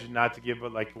pledged not to give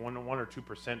but like 1 or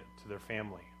 2% to their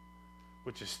family,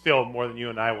 which is still more than you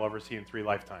and I will ever see in 3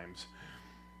 lifetimes.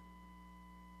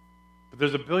 But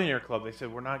there's a billionaire club. They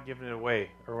said, we're not giving it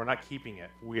away, or we're not keeping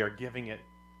it. We are giving it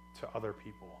to other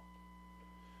people.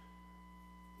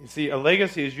 You see, a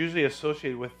legacy is usually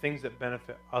associated with things that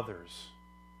benefit others.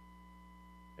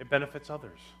 It benefits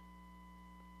others.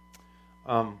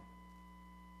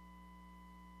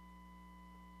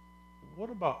 What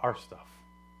about our stuff?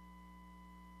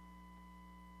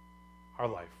 Our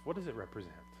life, what does it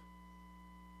represent?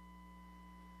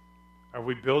 Are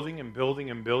we building and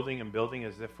building and building and building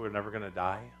as if we're never going to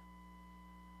die?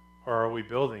 Or are we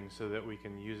building so that we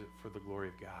can use it for the glory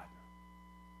of God?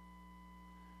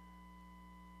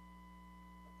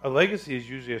 A legacy is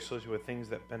usually associated with things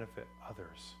that benefit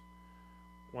others.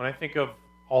 When I think of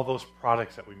all those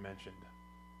products that we mentioned,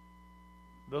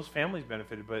 those families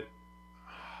benefited, but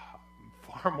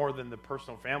far more than the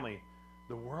personal family,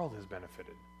 the world has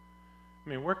benefited. I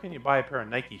mean, where can you buy a pair of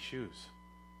Nike shoes?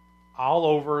 All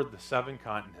over the 7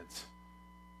 continents.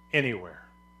 Anywhere.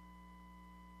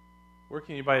 Where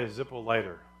can you buy a Zippo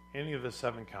lighter? Any of the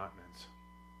 7 continents.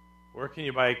 Where can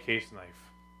you buy a case knife?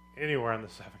 Anywhere on the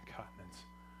 7 continents.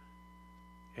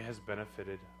 It has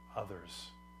benefited others.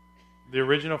 The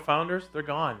original founders, they're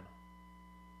gone.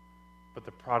 But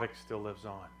the product still lives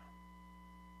on.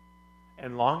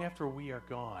 And long after we are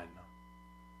gone,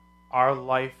 our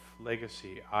life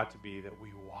legacy ought to be that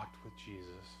we walked with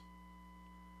Jesus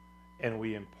and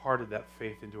we imparted that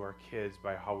faith into our kids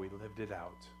by how we lived it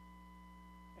out.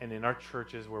 And in our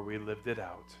churches where we lived it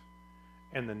out.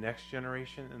 And the next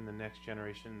generation and the next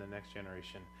generation and the next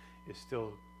generation is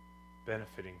still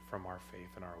benefiting from our faith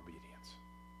and our obedience.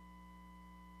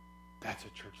 That's a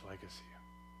church legacy.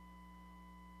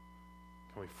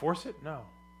 Can we force it? No.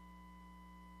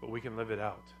 But we can live it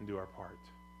out and do our part.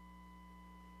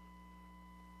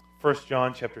 1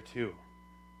 John chapter 2.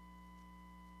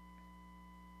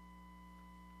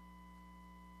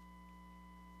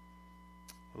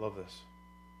 I love this.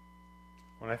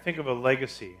 When I think of a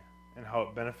legacy and how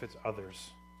it benefits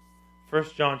others, 1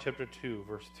 John chapter 2,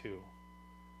 verse 2.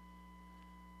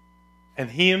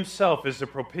 And he himself is the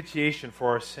propitiation for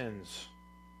our sins,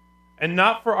 and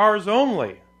not for ours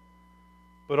only,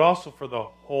 but also for the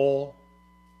whole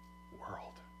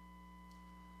world.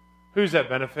 Who's that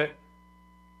benefit?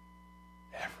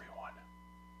 Everyone.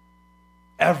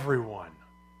 Everyone.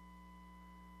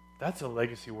 That's a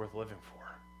legacy worth living for.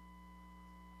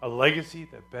 A legacy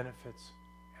that benefits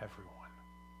everyone.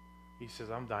 He says,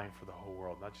 I'm dying for the whole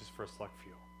world, not just for a select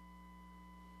few.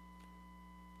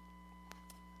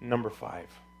 Number 5.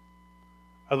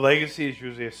 A legacy is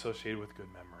usually associated with good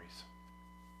memories.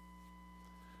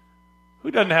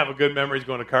 Who doesn't have a good memories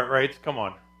going to Cartwrights? Come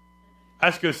on.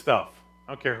 That's good stuff.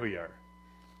 I don't care who you are.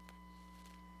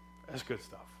 That's good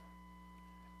stuff.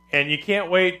 And you can't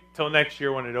wait till next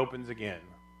year when it opens again.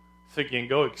 So you can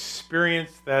go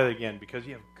experience that again because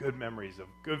you have good memories of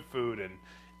good food and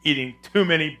eating too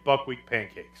many buckwheat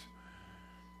pancakes.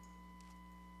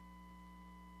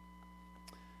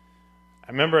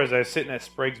 I remember as I was sitting at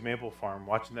Sprague's Maple Farm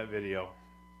watching that video,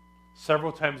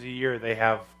 several times a year they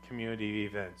have community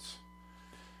events.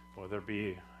 Whether it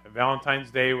be a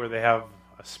Valentine's Day where they have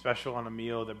a special on a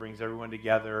meal that brings everyone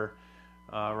together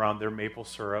around their maple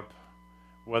syrup.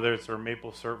 Whether it's their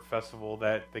maple syrup festival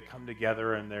that they come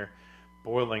together and they're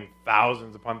boiling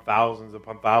thousands upon thousands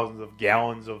upon thousands of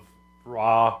gallons of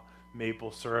raw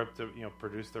maple syrup to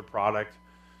produce their product.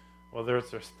 Whether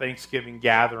it's their Thanksgiving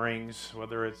gatherings,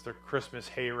 whether it's their Christmas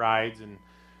hay rides and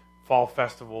fall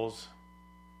festivals.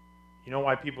 You know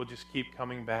why people just keep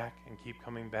coming back and keep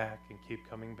coming back and keep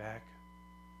coming back?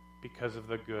 Because of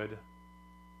the good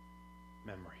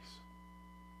memories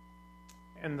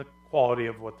and the quality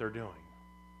of what they're doing.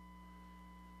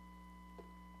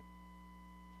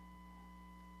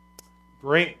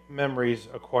 Great memories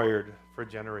acquired for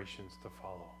generations to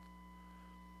follow.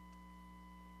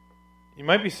 You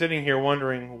might be sitting here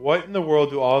wondering, what in the world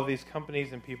do all of these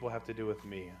companies and people have to do with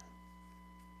me?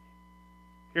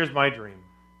 Here's my dream,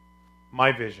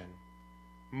 my vision,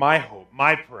 my hope,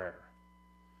 my prayer,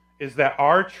 is that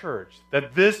our church,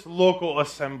 that this local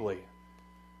assembly,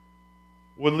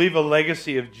 would leave a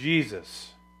legacy of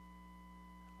Jesus,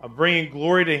 of bringing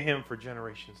glory to Him for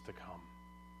generations to come.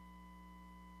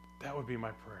 That would be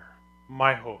my prayer,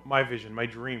 my hope, my vision, my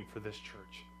dream for this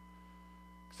church.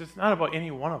 Because it's not about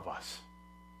any one of us.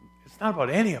 It's not about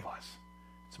any of us.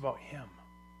 It's about Him.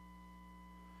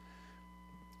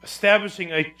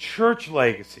 Establishing a church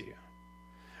legacy.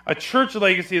 A church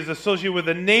legacy is associated with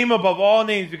a name above all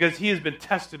names because He has been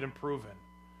tested and proven.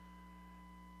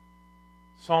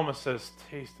 Psalmist says,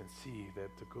 taste and see that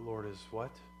the Lord is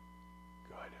what?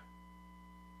 Good.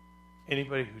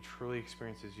 Anybody who truly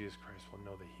experiences Jesus Christ will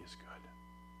know that He is good.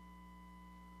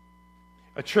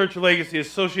 A church legacy is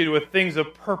associated with things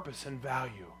of purpose and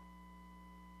value.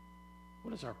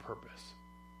 What is our purpose?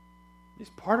 At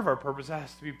least part of our purpose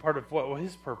has to be part of what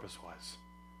His purpose was.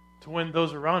 To win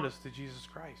those around us to Jesus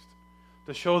Christ.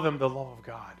 To show them the love of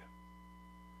God.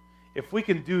 If we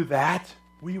can do that,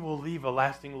 we will leave a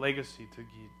lasting legacy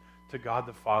to God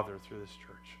the Father through this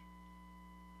church.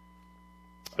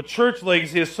 A church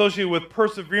legacy associated with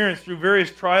perseverance through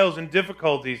various trials and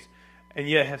difficulties, and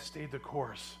yet has stayed the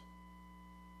course.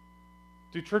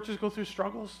 Do churches go through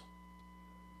struggles?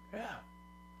 Yeah.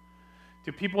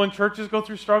 Do people in churches go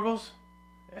through struggles?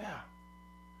 Yeah.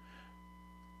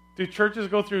 Do churches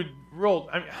go through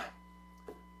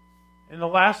in the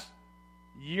last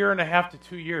year and a half to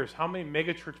 2 years, how many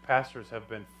megachurch pastors have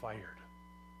been fired?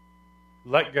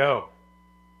 Let go.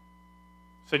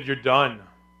 Said, you're done.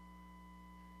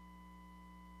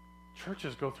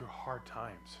 Churches go through hard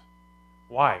times.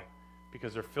 Why?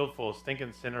 Because they're filled full of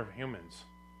stinking sinner humans.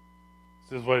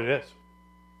 This is what it is.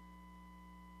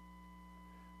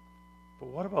 But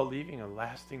what about leaving a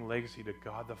lasting legacy to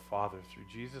God the Father through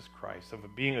Jesus Christ,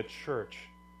 of being a church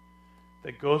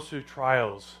that goes through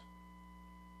trials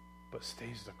but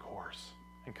stays the course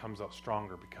and comes out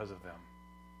stronger because of them?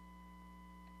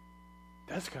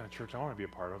 That's the kind of church I want to be a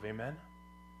part of, amen?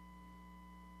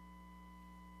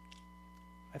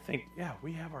 I think, yeah,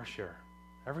 we have our share.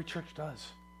 Every church does.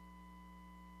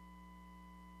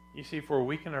 You see, if we're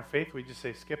weak in our faith, we just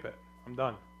say, skip it. I'm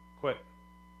done. Quit.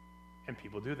 And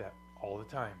people do that all the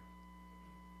time.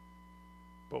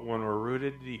 But when we're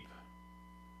rooted deep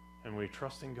and we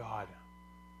trust in God,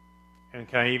 and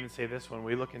can I even say this, when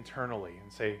we look internally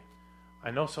and say,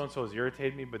 I know so-and-so has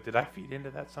irritated me, but did I feed into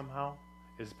that somehow?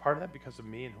 Is part of that because of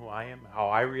me and who I am, how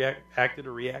I acted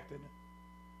or reacted?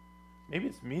 Maybe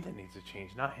it's me that needs to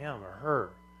change, not him or her.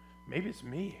 Maybe it's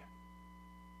me.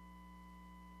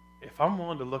 If I'm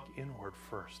willing to look inward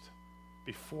first,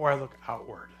 before I look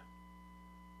outward,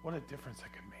 what a difference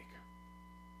that could make.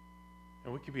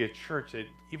 And we could be a church that,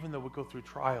 even though we go through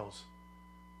trials,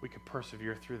 we could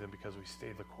persevere through them because we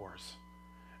stay the course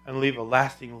and leave a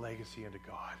lasting legacy unto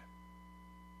God.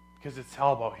 Because it's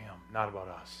all about Him, not about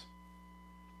us.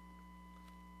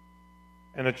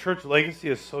 And a church legacy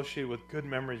is associated with good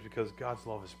memories because God's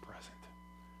love is present.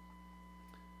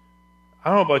 I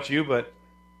don't know about you, but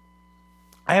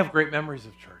I have great memories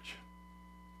of church.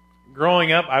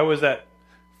 Growing up, I was that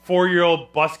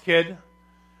 4-year-old bus kid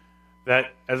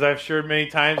that, as I've shared many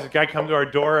times, this guy come to our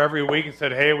door every week and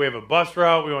said, hey, we have a bus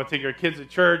route. We want to take your kids to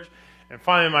church. And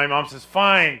finally, my mom says,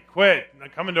 fine, quit.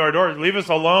 Not coming to our doors. Leave us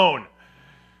alone.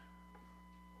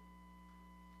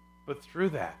 But through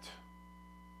that,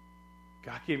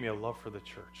 God gave me a love for the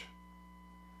church.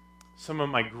 Some of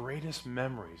my greatest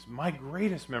memories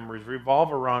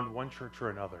revolve around one church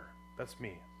or another. That's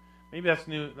me. Maybe that's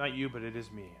new, not you, but it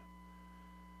is me.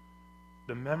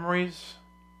 The memories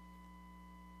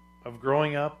of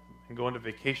growing up and going to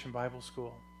vacation Bible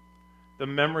school, the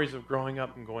memories of growing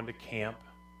up and going to camp,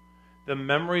 the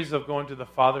memories of going to the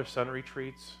father-son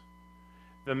retreats,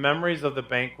 the memories of the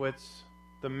banquets,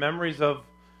 the memories of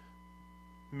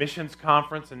missions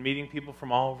conference and meeting people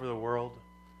from all over the world,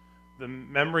 the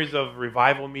memories of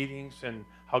revival meetings and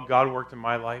how God worked in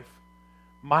my life.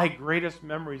 My greatest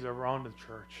memories are around the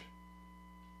church.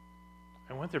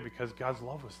 I went there because God's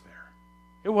love was there.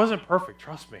 It wasn't perfect,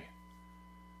 trust me.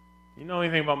 You know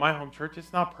anything about my home church?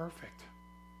 It's not perfect.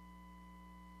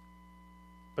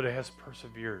 But it has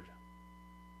persevered.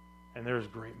 And there's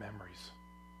great memories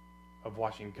of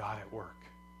watching God at work.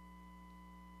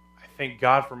 I thank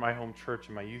God for my home church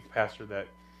and my youth pastor that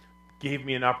gave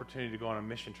me an opportunity to go on a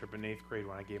mission trip in 8th grade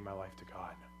when I gave my life to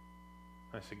God.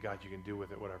 And I said, God, you can do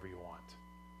with it whatever you want.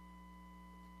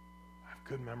 I have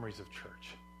good memories of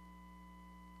church.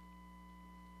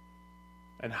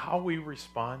 And how we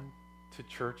respond to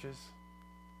churches,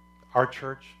 our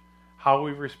church, how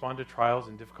we respond to trials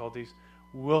and difficulties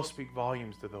will speak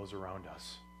volumes to those around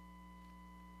us.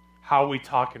 How we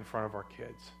talk in front of our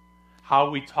kids, how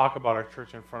we talk about our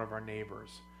church in front of our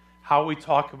neighbors, how we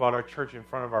talk about our church in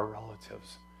front of our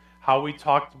relatives, how we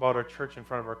talk about our church in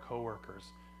front of our coworkers.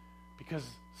 Because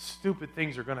stupid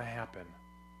things are going to happen.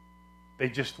 They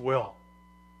just will.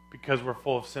 Because we're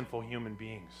full of sinful human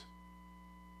beings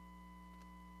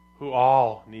who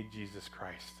all need Jesus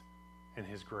Christ and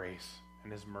His grace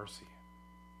and His mercy.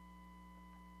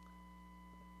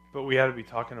 But we ought to be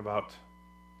talking about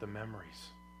the memories.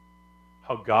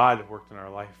 How God worked in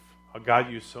our life. How God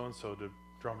used so-and-so to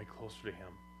draw me closer to Him.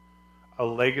 A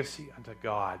legacy unto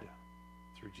God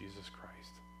through Jesus Christ.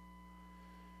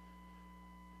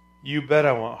 You bet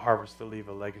I want Harvest to leave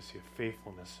a legacy of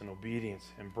faithfulness and obedience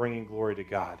and bringing glory to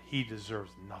God. He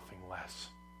deserves nothing less.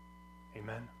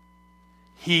 Amen?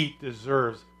 He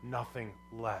deserves nothing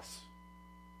less.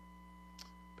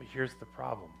 But here's the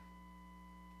problem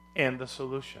and the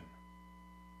solution.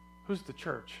 Who's the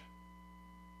church?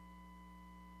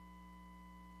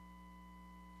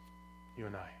 You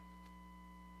and I.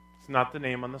 It's not the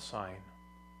name on the sign.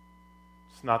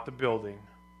 It's not the building.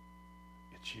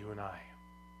 It's you and I.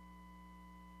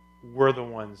 We're the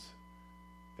ones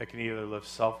that can either live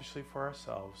selfishly for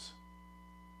ourselves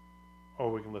or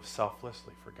we can live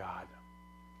selflessly for God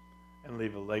and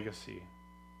leave a legacy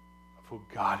of who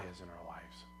God is in our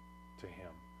lives to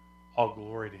Him. All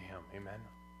glory to Him. Amen.